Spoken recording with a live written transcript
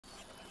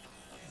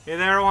Hey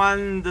there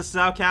everyone, this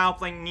is Cal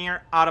playing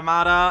NieR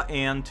Automata,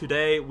 and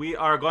today we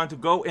are going to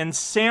go and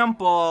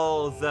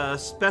sample the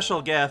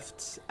special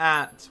gifts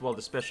at, well,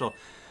 the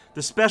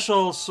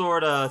special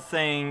sort of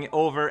thing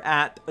over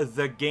at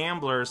the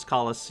Gamblers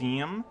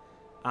Coliseum.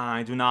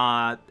 I do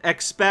not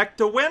expect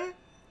to win,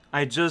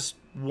 I just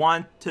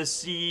want to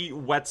see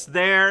what's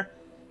there,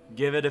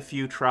 give it a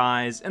few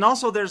tries, and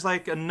also there's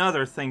like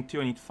another thing too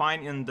I need to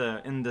find in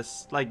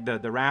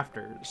the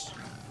rafters.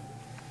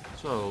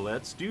 So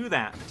let's do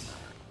that.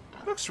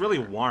 It looks really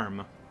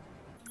warm.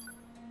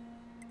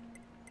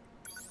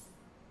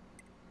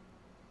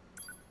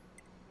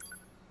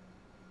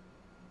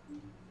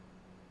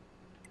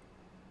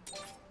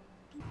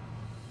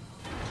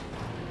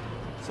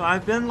 So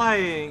I've been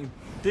like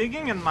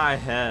digging in my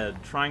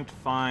head, trying to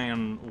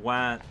find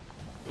what,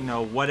 you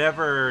know,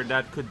 whatever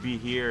that could be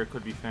here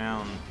could be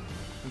found.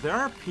 There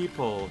are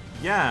people,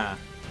 yeah.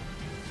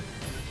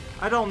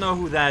 I don't know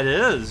who that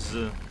is.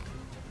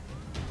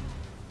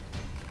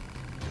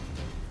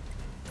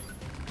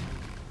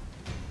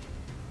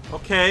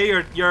 Okay,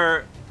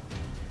 you're...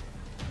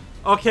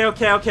 Okay,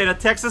 the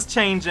text is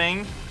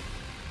changing.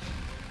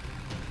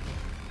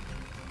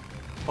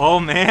 Oh,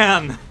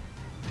 man.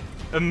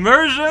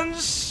 Immersion.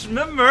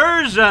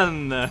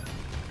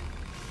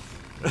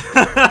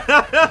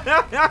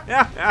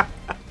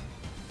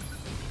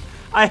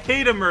 I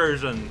hate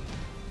immersion.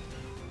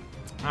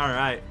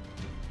 Alright.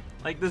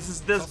 Like, this is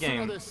this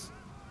game.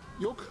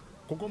 Ooh,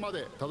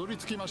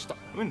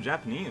 in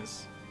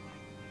Japanese.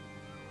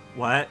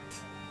 What?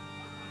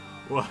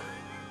 What?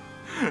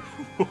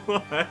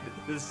 What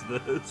is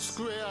this?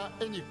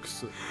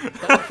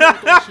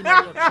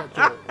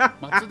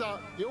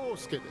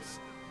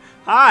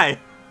 Hi.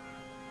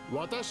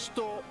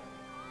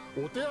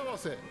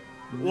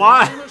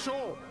 Why?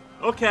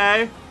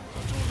 Okay.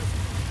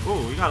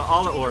 Ooh, we got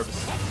all the orbs.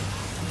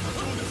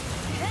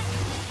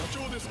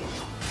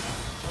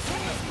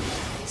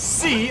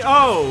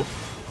 C.O.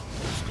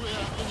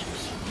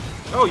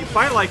 Oh, you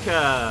fight like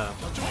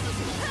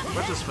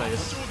what's his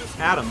face?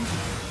 Adam.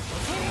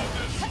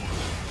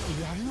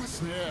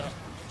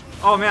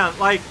 Oh man,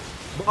 like,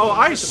 oh,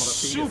 I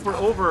super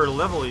over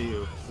level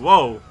you.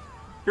 Whoa,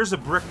 here's a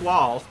brick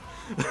wall.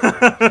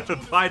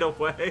 By the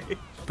way.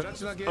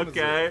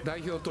 Okay.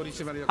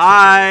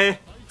 Hi.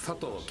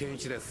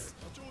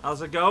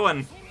 How's it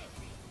going?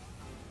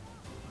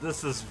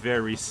 This is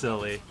very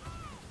silly.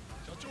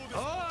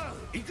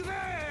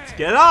 Let's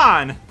get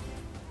on.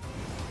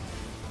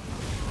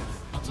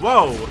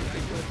 Whoa.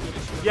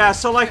 Yeah,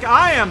 so like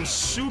I am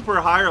super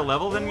higher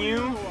level than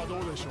you.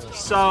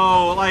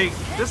 So, like,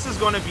 this is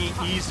going to be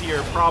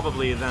easier,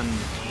 probably, than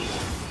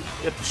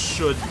it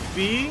should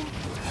be.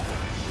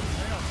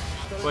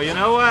 Well, you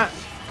know what?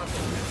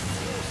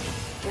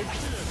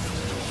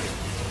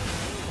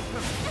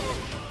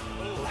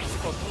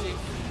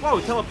 Whoa,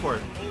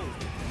 teleport.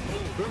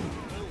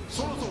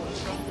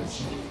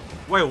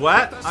 Wait,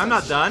 what? I'm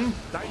not done?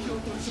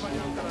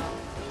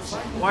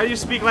 Why do you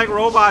speak like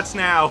robots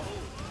now?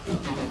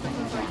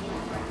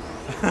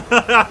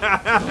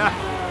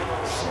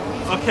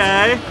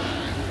 Okay.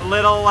 A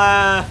little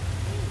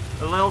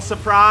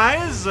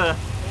surprise. A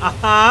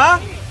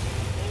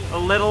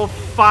little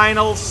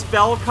final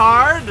spell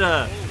card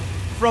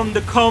from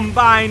the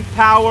combined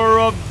power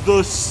of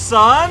the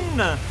sun.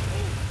 That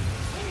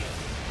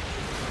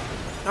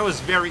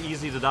was very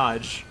easy to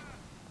dodge.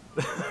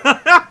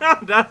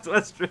 That's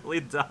what's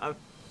really dumb.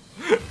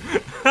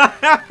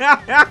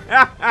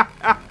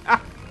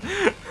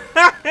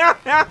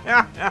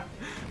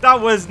 That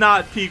was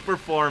not peak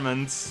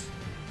performance.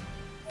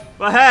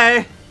 But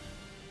hey,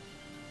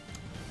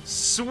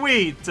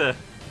 sweet.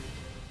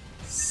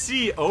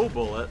 CO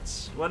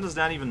bullets. What does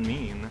that even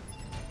mean?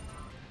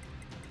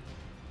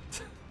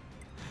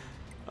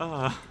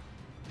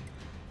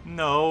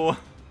 No.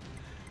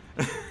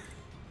 You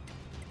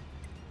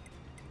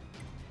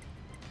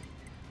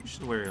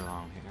should wear your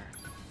long hair.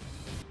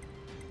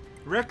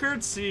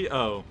 Record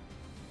CO.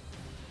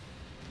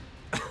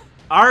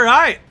 All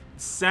right,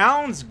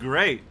 sounds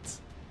great.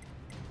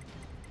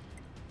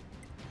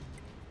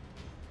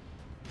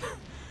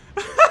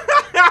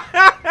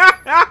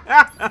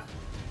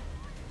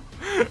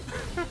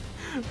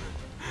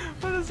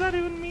 What does that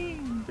even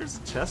mean? There's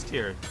a chest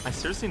here. I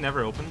seriously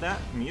never opened that?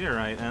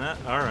 Meteorite in it?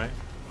 Alright.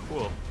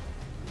 Cool.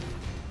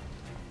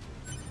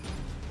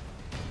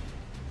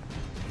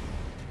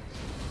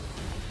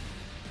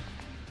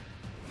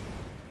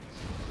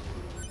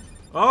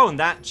 Oh, and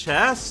that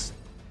chest?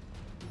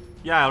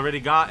 Yeah, I already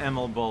got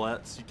ML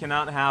bullets. You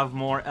cannot have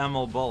more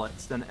ML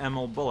bullets than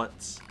ML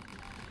bullets.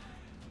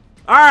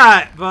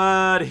 Alright,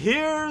 but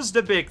here's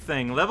the big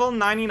thing. Level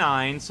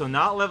 99, so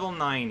not level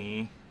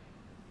 90.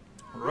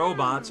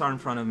 Robots are in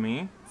front of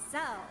me.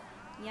 So,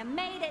 you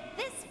made it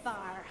this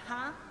far,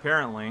 huh?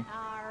 Apparently.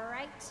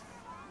 Alright,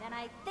 then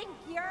I think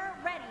you're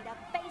ready to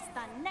face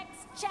the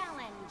next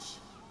challenge.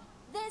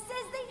 This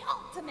is the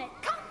ultimate,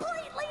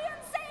 completely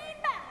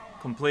insane battle.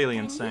 Completely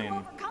Can insane. you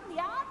overcome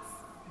the odds?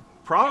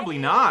 Probably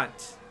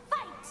not.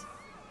 Fight!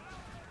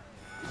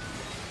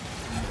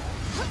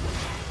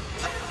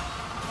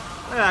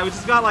 Yeah, we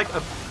just got like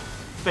a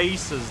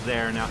faces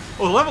there now.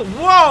 Oh, level.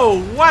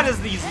 Whoa! What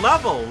is these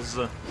levels?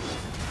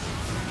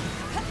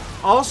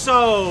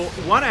 Also,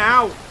 1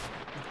 out.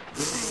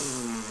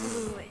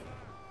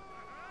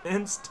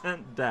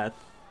 Instant death.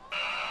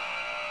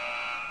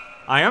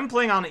 I am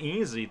playing on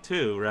easy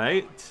too,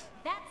 right?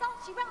 That's all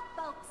she wrote,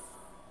 folks.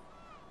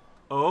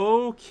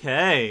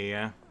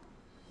 Okay.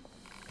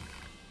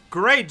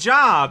 Great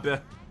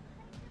job!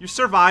 You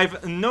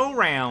survive no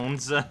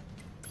rounds.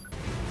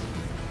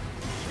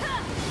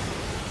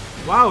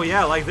 Wow,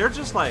 yeah, like they're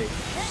just like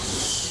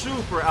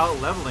super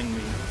out-leveling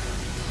me.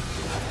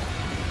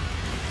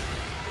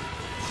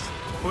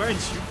 Where did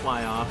you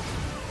fly off?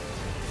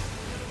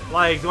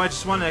 Like, do I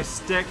just want to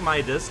stick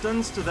my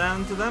distance to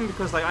them?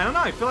 Because, like, I don't know,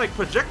 I feel like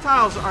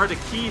projectiles are the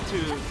key to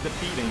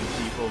defeating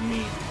people,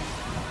 me.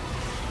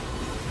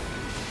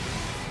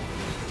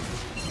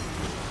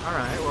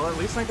 Alright, well, at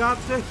least I got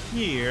to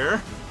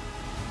here.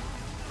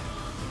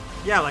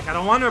 Yeah, like, I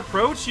don't want to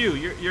approach you.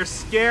 You're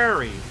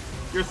scary.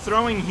 You're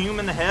throwing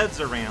human heads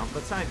around.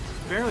 But I'm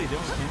barely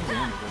doing any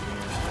damage over here.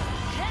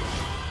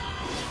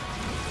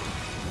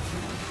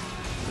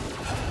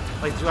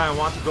 Like, do I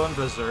want to go in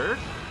berserk?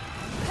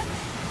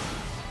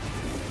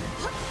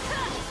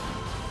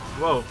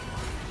 Whoa.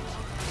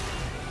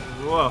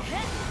 Whoa.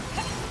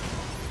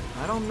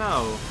 I don't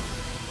know.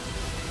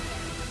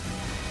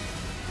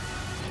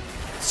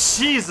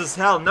 Jesus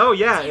hell, no,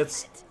 yeah,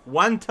 it's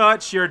one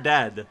touch, you're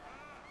dead.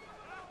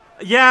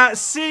 Yeah,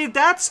 see,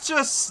 that's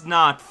just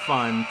not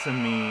fun to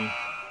me.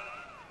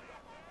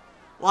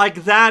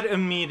 Like, that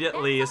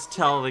immediately is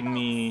telling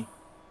me,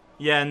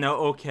 yeah, no,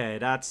 okay,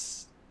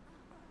 this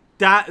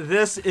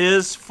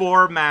is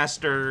for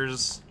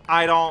masters.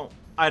 I don't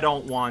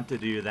want to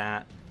do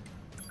that.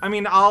 I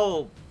mean,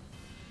 I'll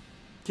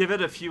give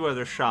it a few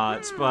other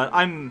shots, but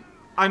I'm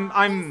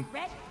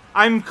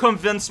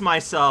convinced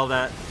myself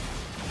that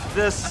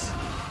this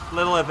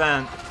little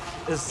event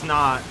is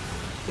not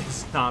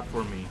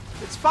for me.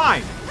 It's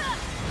fine.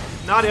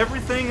 Not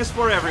everything is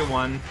for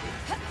everyone.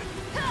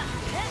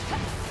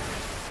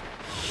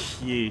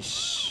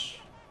 Yeesh.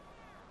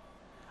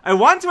 I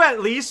want to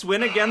at least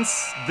win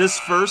against this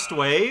first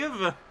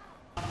wave.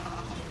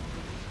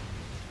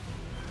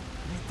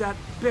 That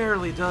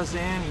barely does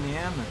any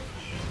damage.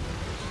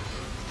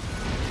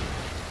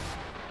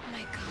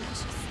 My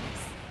consciousness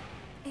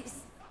is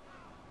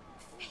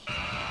fading.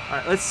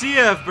 Alright, let's see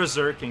if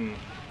berserking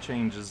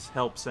changes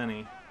helps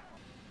any.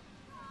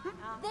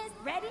 This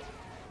ready?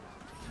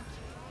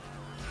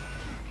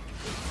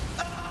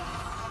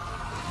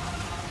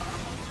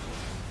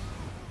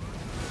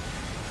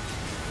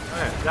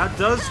 Alright, that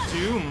does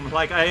do,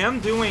 like, I am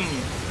doing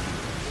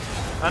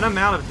an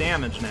amount of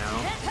damage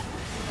now,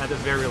 at the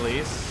very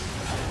least.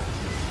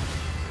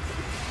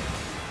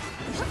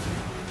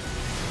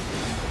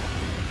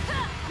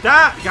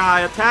 That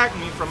guy attacked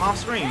me from off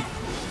screen.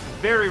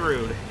 Very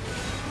rude.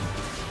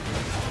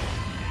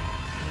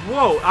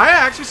 Whoa, I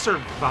actually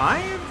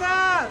survived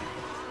that?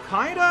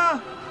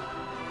 Kinda?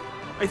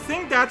 I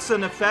think that's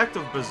an effect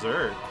of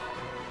Berserk.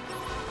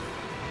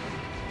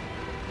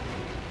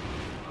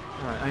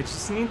 Alright, I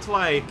just need to,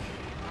 like,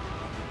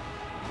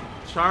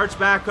 charge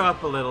back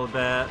up a little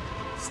bit.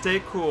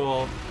 Stay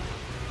cool.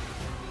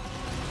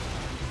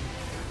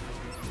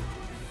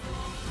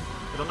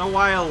 I don't know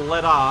why I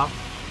let off.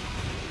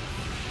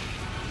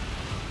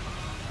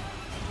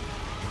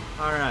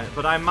 Alright,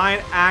 but I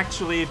might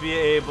actually be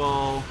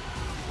able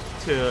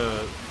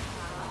to...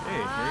 Hey,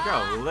 here you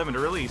go. Limit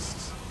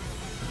released.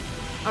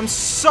 I'm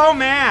so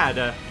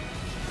mad!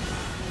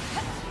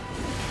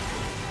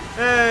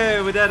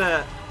 Hey, we did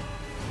it!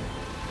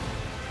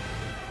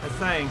 I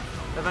think,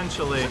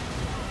 eventually.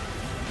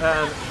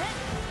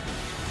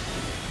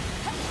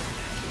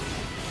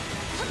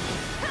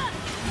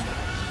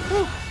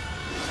 Whew.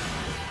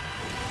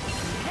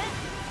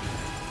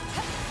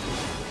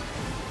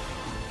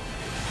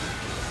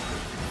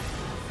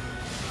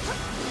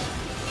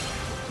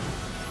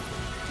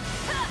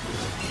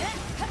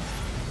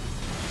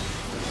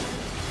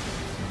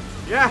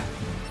 Yeah,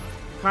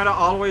 kind of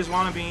always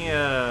want to be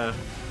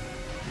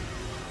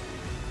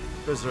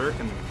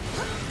berserking.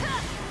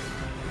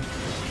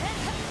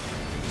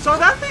 So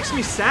that makes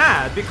me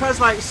sad because,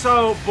 like,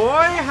 so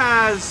boy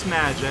has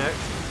magic,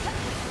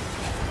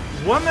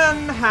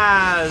 woman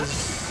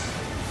has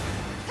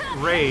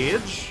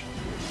rage,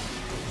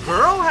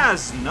 girl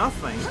has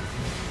nothing.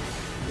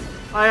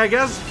 I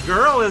guess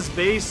girl is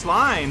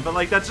baseline, but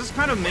like that just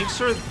kind of makes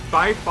her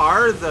by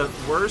far the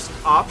worst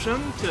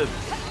option to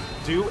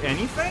do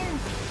anything?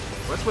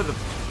 What's with the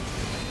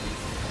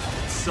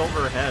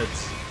silver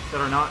heads that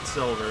are not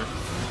silver?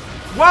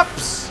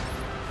 Whoops!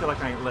 I feel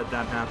like I let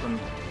that happen.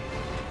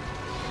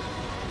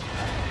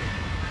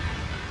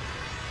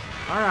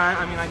 Alright,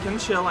 I mean, I can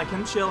chill, I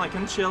can chill, I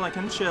can chill, I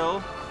can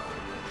chill.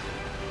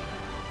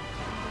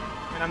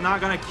 I mean, I'm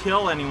not gonna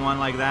kill anyone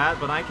like that,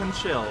 but I can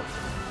chill.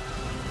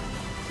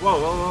 Whoa,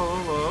 whoa, whoa,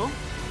 whoa, whoa.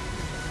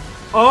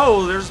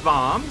 Oh, there's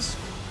bombs.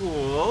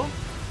 Cool.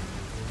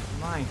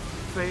 My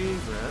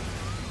favorite.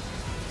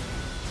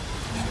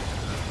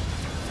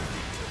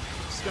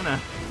 just gonna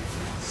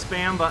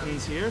spam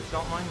buttons here, if you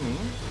don't mind me.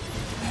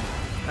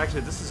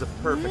 Actually, this is a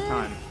perfect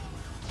time.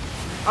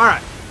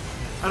 Alright.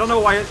 I don't know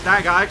why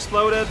that guy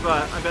exploded,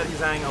 but I bet he's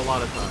having a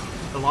lot of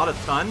fun. A lot of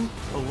fun?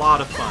 A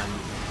lot of fun.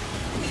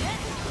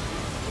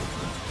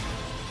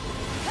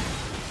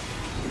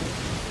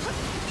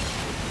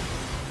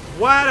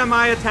 What am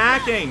I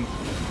attacking?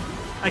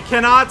 I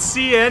cannot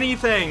see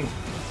anything.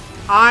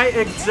 I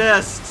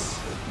exist.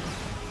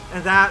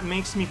 And that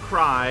makes me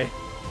cry.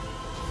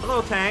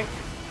 Hello, tank.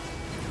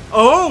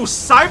 Oh,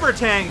 Cyber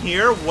Tank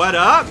here. What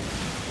up?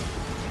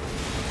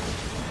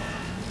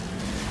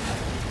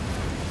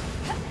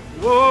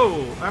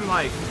 Whoa, I'm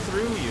like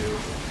through you.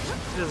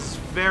 This is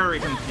very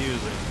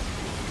confusing.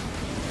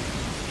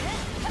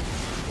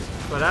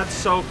 But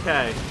that's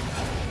okay.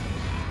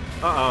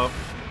 Uh-oh.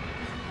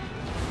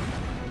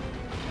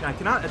 I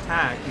cannot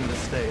attack in this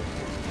state.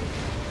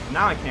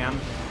 Now I can.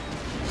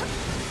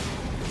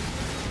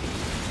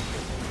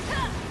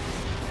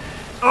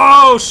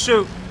 Oh,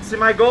 shoot! See,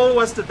 my goal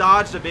was to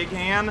dodge the big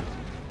hand.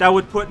 That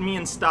would put me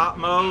in stop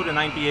mode, and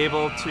I'd be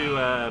able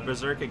to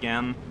berserk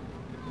again.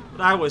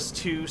 But I was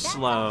too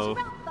slow.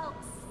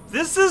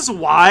 This is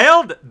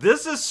wild!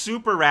 This is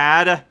super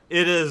rad.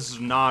 It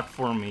is not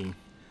for me.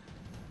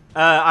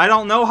 I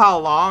don't know how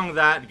long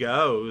that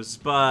goes,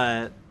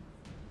 but...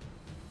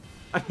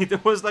 I mean, there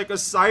was like a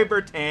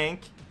cyber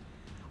tank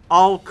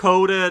all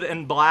coated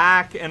in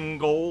black and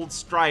gold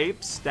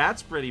stripes.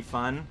 That's pretty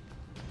fun.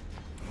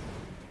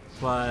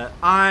 But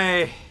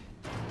I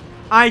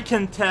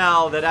can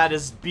tell that that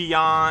is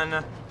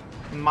beyond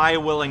my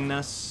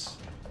willingness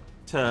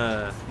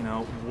to, you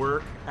know,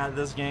 work at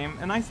this game.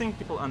 And I think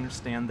people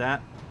understand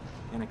that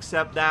and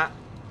accept that.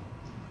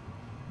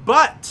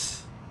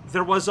 But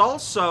there was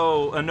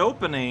also an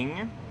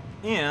opening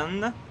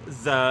in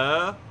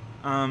the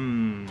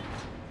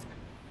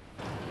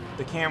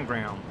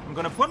campground. I'm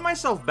gonna put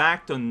myself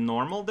back to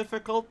normal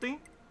difficulty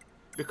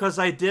because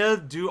I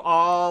did do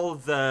all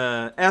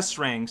the S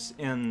ranks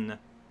in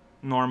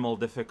normal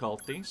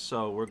difficulty.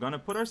 So we're gonna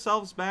put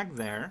ourselves back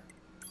there.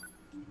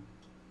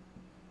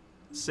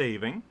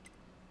 Saving.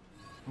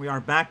 We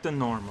are back to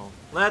normal.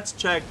 Let's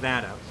check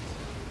that out.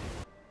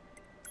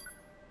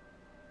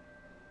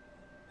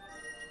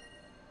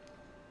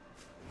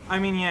 I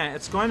mean, yeah,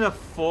 it's going to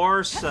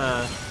force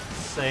a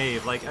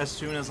save, like, as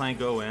soon as I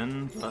go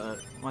in, but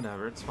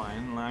whatever, it's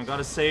fine. I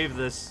gotta save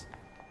this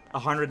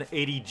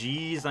 180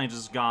 Gs I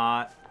just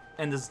got,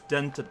 and this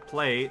dented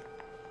plate.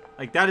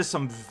 Like, that is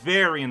some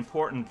very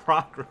important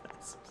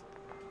progress.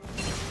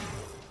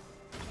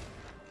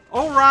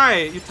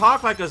 Alright, you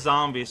talk like a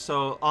zombie,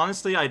 so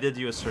honestly, I did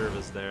you a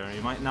service there.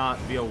 You might not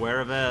be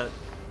aware of it.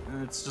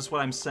 It's just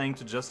what I'm saying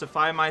to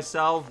justify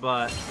myself,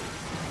 but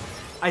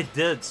I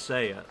did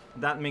say it.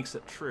 That makes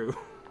it true.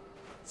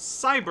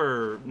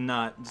 Cyber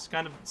nut, just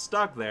kind of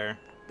stuck there.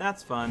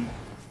 That's fun.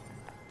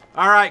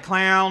 Alright,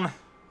 clown.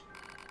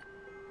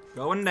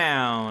 Going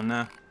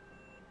down.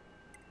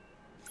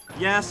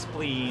 Yes,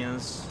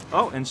 please.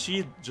 Oh, and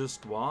she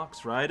just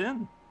walks right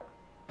in.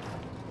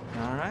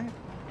 Alright.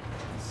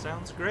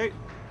 Sounds great.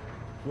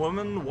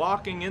 Woman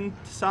walking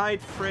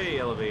inside Frey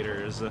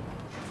elevators.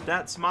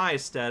 That's my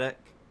aesthetic.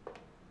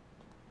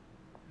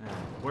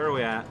 Where are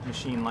we at?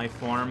 Machine life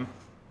form.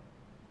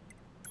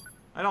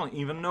 I don't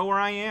even know where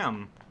I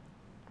am.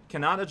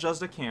 Cannot adjust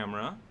the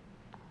camera.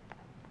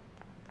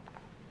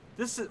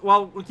 This is,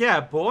 well, yeah,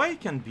 boy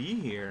can be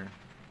here.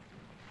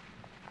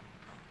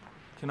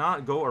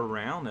 Cannot go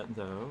around it,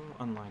 though,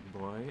 unlike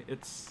boy.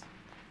 It's,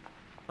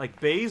 like,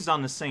 based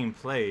on the same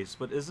place,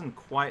 but isn't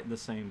quite the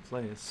same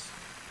place.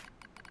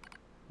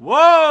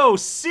 Whoa!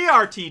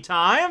 CRT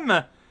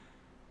time!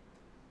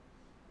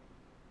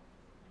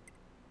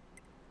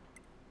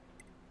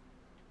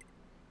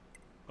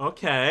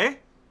 Okay.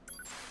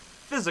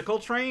 Physical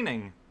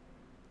training.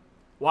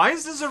 Why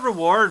is this a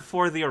reward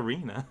for the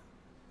arena?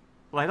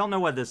 Well, I don't know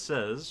what this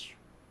is.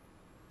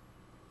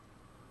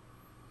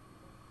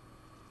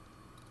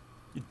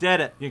 You did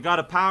it. You got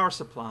a power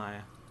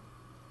supply.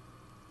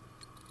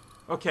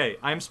 Okay,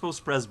 I'm supposed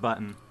to press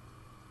button.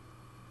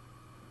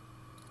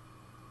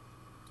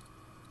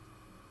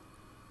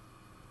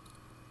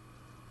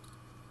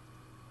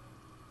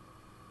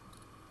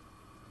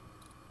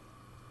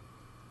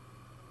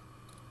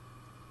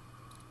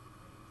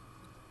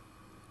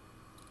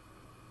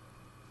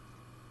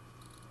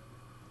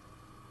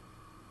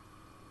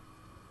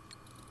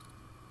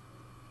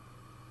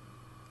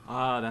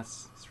 Ah,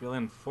 that's really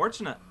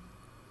unfortunate.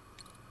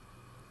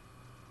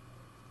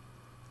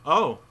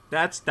 Oh,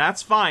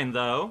 that's fine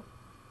though.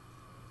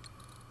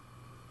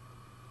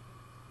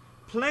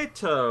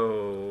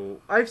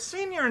 Plato, I've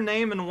seen your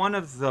name in one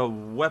of the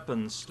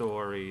weapon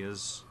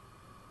stories.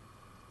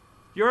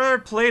 You're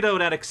Plato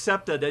that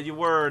accepted that you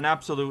were an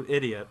absolute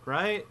idiot,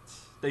 right?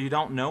 That you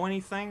don't know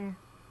anything?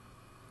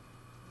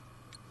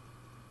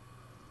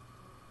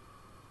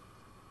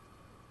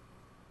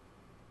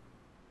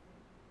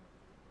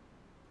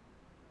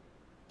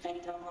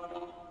 Plato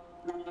model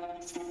number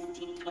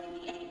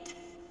 1728.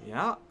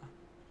 Yeah.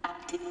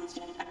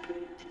 Activation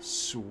approved.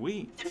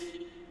 Sweet.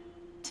 3,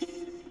 2,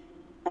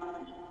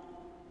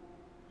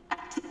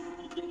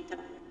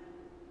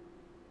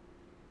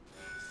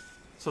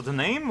 So the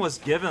name was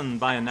given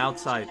by an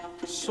outside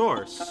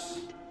source.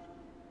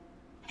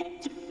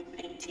 Head to room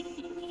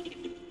 18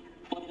 immediately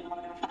for the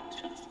motor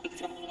functions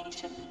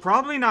examination.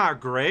 Probably not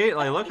great.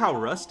 Like, look how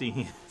rusty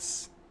he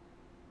is.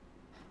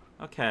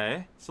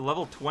 Okay, so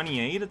level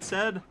 28 it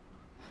said.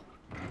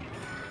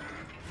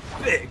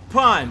 Big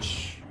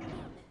punch!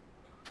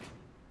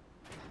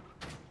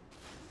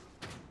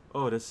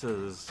 Oh, this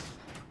is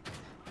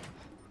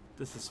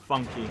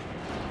funky.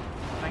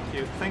 Thank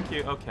you, thank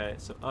you. Okay,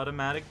 so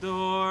automatic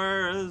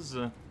doors.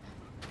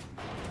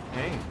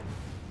 Hey,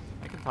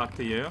 I can talk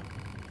to you.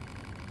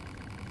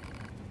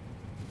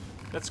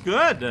 That's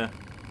good.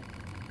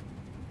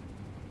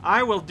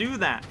 I will do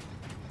that.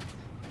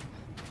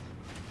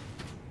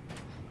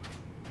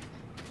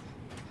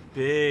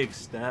 Big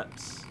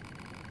steps.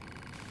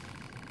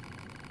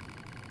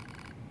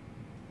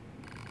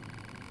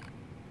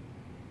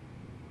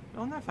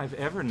 I don't know if I've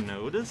ever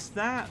noticed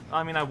that.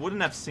 I mean, I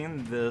wouldn't have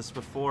seen this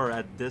before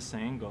at this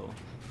angle.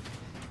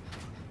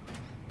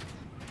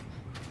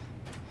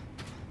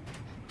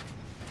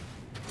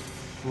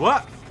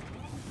 What?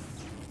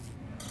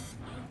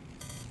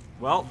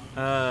 Well,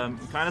 I'm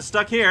kind of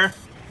stuck here.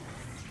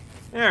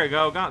 There we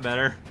go, got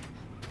better.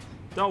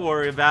 Don't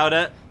worry about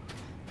it.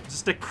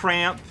 Just a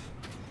cramp.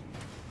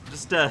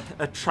 Just a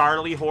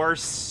Charlie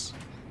horse.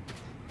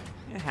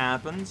 It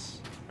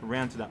happens. I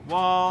ran to that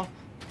wall.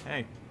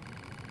 Hey.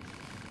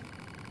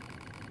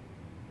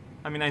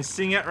 I mean, I'm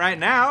seeing it right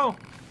now.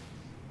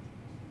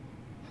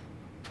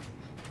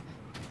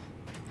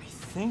 I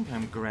think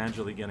I'm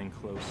gradually getting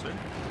closer.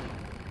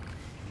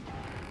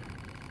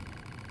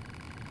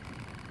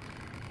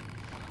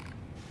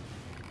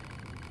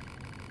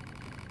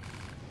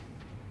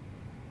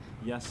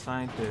 Yes,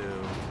 I do.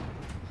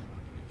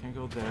 I can't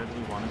go there. Do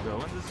we want to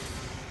go in this?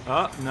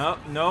 Oh, no,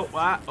 no.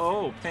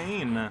 Oh,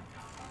 pain.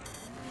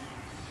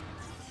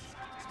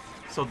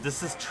 So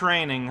this is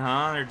training,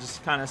 huh? They're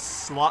just kind of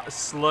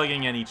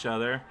slugging at each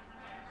other.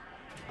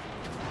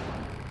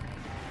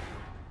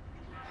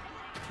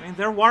 I mean,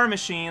 they're war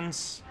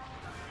machines.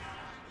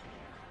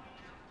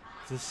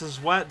 This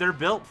is what they're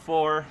built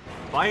for.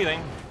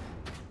 Fighting.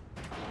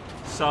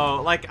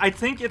 So, like, I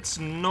think it's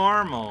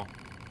normal.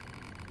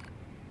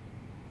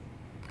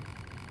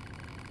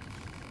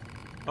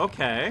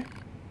 Okay.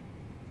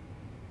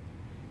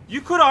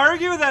 You could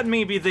argue that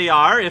maybe they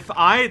are, if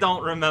I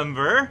don't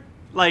remember.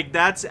 Like,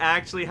 that's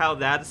actually how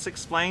that's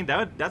explained.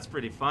 That's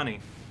pretty funny.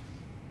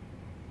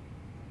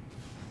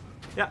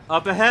 Yeah,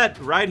 up ahead,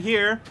 right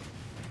here.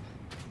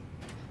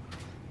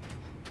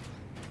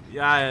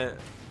 Yeah,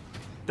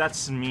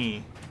 that's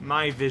me.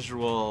 My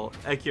visual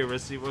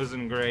accuracy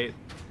wasn't great.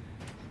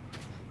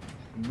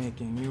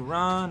 Making you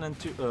run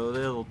into a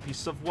little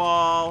piece of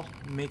wall.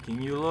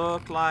 Making you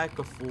look like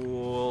a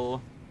fool.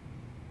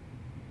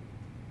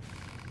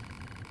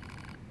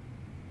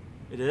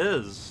 It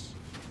is.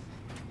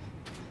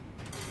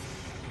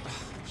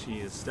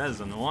 Jeez, that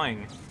is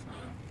annoying.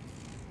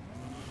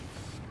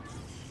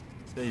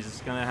 So he's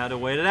just gonna have to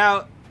wait it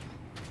out.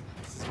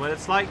 This is what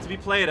it's like to be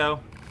Play-Doh.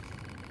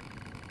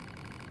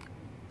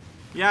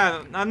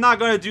 Yeah, I'm not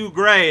gonna do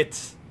great.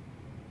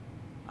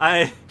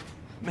 I'm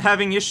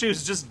having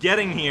issues just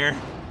getting here.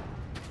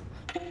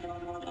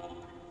 Payload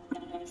model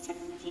number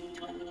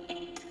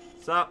 1728.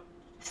 What's up?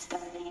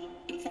 Starting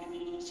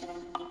examination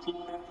of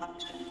motor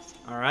functions.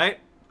 Alright.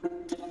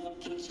 Route to the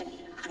location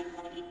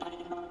highlighted by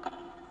the marker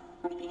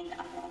within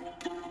allotted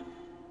time.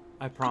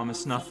 I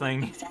promise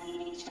nothing.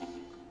 Examination.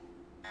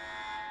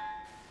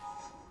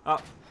 Oh,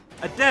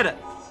 I did it!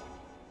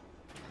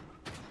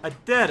 I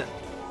did it!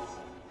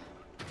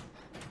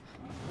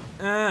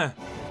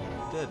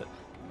 Did it.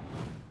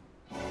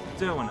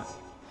 Doing it.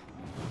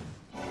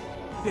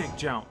 Big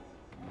jump.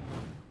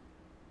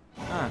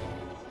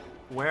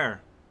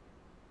 Where?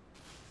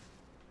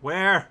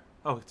 Where?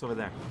 Oh, it's over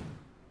there.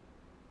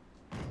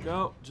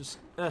 Go, just,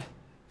 no,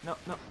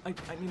 I need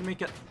to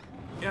make it.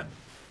 Yeah.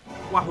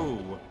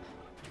 Wahoo!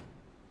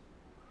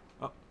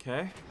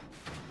 Okay.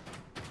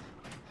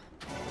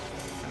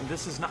 And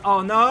this is not,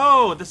 oh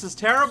no! This is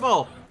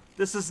terrible!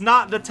 This is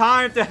not the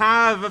time to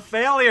have a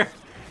failure!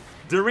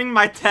 During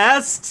my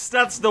tests?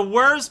 That's the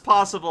worst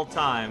possible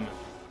time!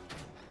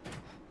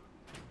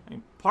 I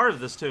mean, part of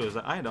this too is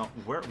that I don't,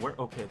 where,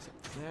 okay, it's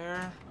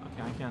there.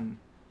 Okay, I can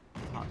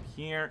hop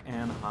here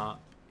and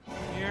hop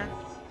here.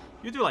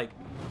 You do like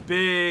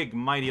big,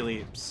 mighty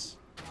leaps.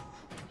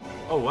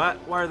 Oh, what?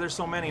 Why are there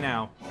so many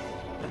now?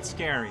 That's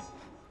scary.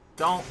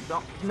 Don't,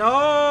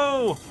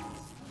 no!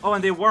 Oh,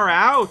 and they wore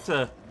out.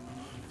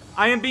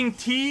 I am being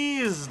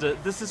teased.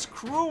 This is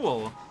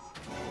cruel.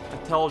 I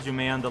told you,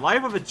 man, the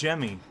life of a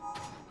Jimmy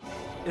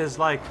is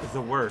like the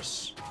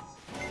worst.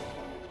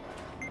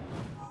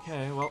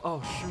 Okay, well,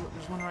 oh shoot,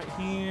 there's one right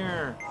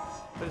here.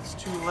 But it's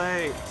too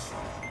late.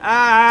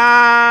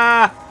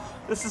 Ah!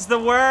 This is the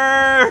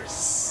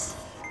worst!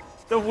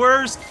 The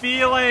worst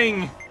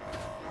feeling!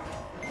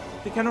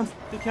 They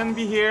can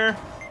be here.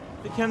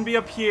 They can be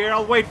up here.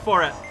 I'll wait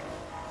for it.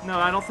 No,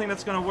 I don't think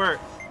that's gonna work.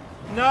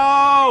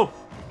 No!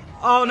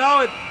 Oh no,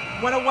 it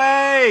went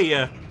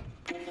away!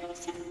 Payload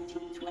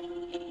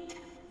 1728.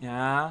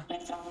 Yeah?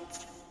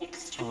 Results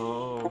extremely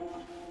Oh. poor.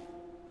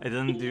 I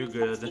didn't do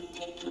good.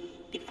 Taken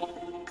before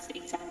the next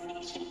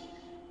examination.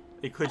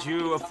 Hey, could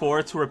you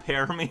afford to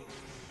repair me?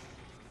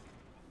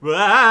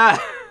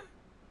 Ah!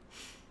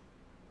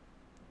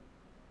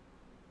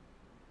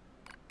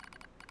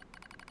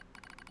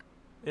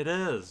 It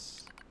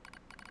is.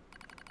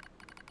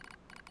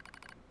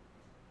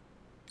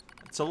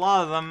 It's a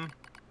lot of them.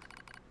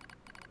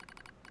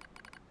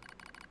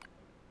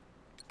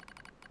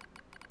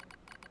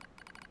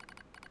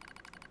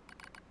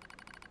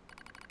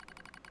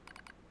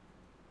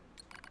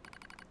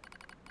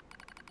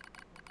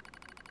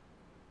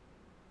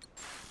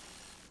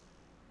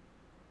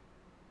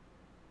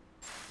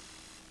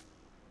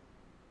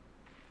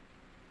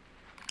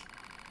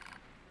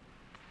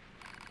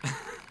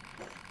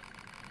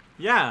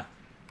 Yeah.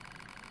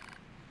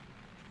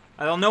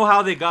 I don't know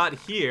how they got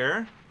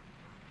here.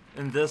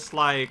 In this,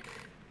 like,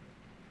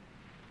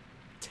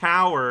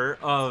 tower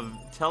of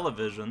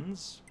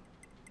televisions.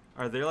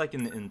 Are they, like,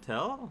 in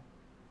Intel?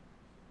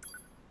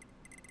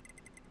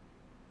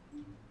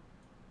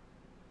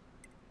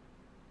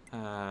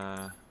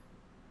 And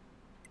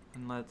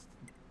let's...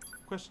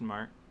 Question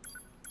mark.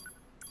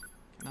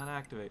 Cannot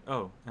activate.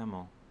 Oh,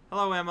 Emil.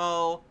 Hello,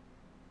 Emil.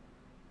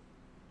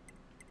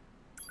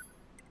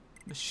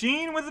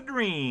 Machine with a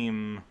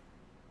dream.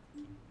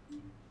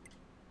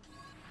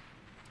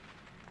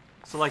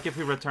 So, like, if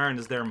we return,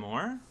 is there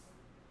more?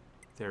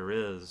 There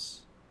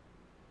is.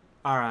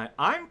 Alright,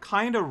 I'm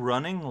kind of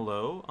running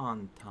low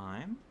on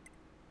time.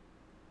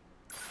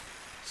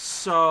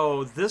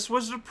 So, this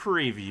was a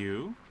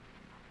preview.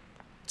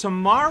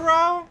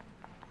 Tomorrow,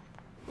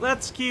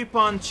 let's keep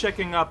on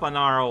checking up on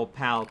our old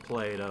pal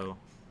Plato.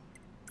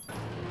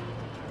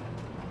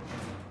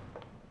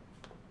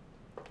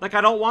 Like,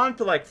 I don't want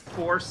to, like,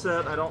 force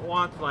it. I don't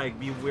want to, like,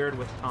 be weird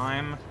with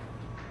time.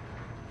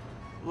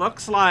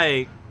 Looks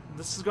like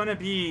this is gonna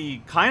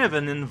be kind of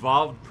an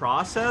involved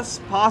process,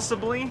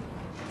 possibly.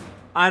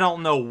 I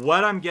don't know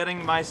what I'm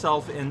getting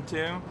myself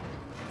into.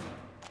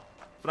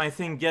 But I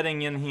think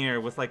getting in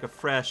here with, like, a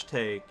fresh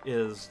take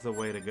is the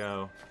way to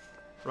go.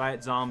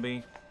 Right,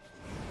 zombie?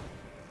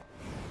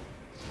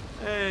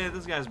 Hey,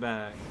 this guy's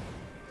back.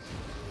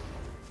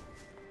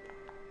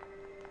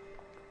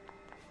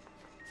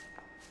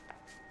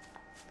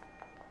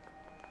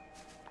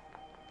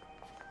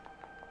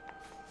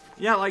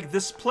 Yeah, like,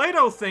 this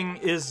Play-Doh thing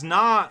is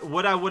not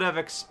what I would have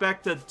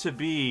expected to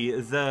be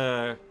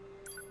the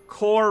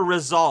core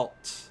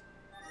result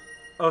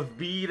of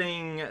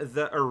beating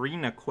the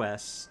arena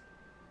quest.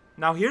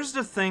 Now, here's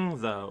the thing,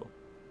 though.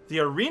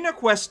 The arena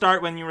quests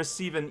start when you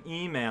receive an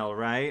email,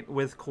 right?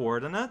 With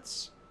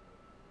coordinates.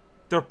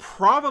 They're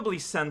probably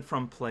sent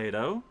from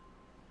Play-Doh.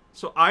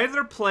 So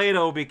either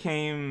Play-Doh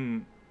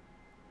became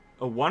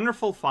a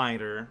wonderful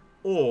fighter,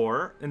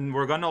 or, and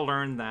we're gonna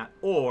learn that,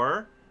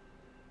 or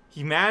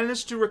he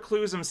managed to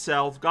recluse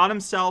himself, got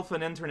himself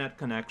an internet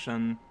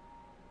connection,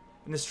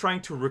 and is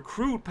trying to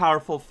recruit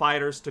powerful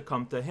fighters to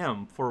come to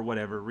him for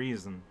whatever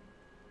reason.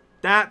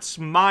 That's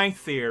my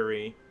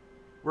theory.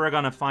 We're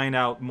gonna find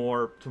out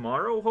more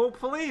tomorrow,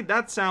 hopefully.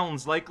 That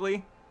sounds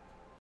likely.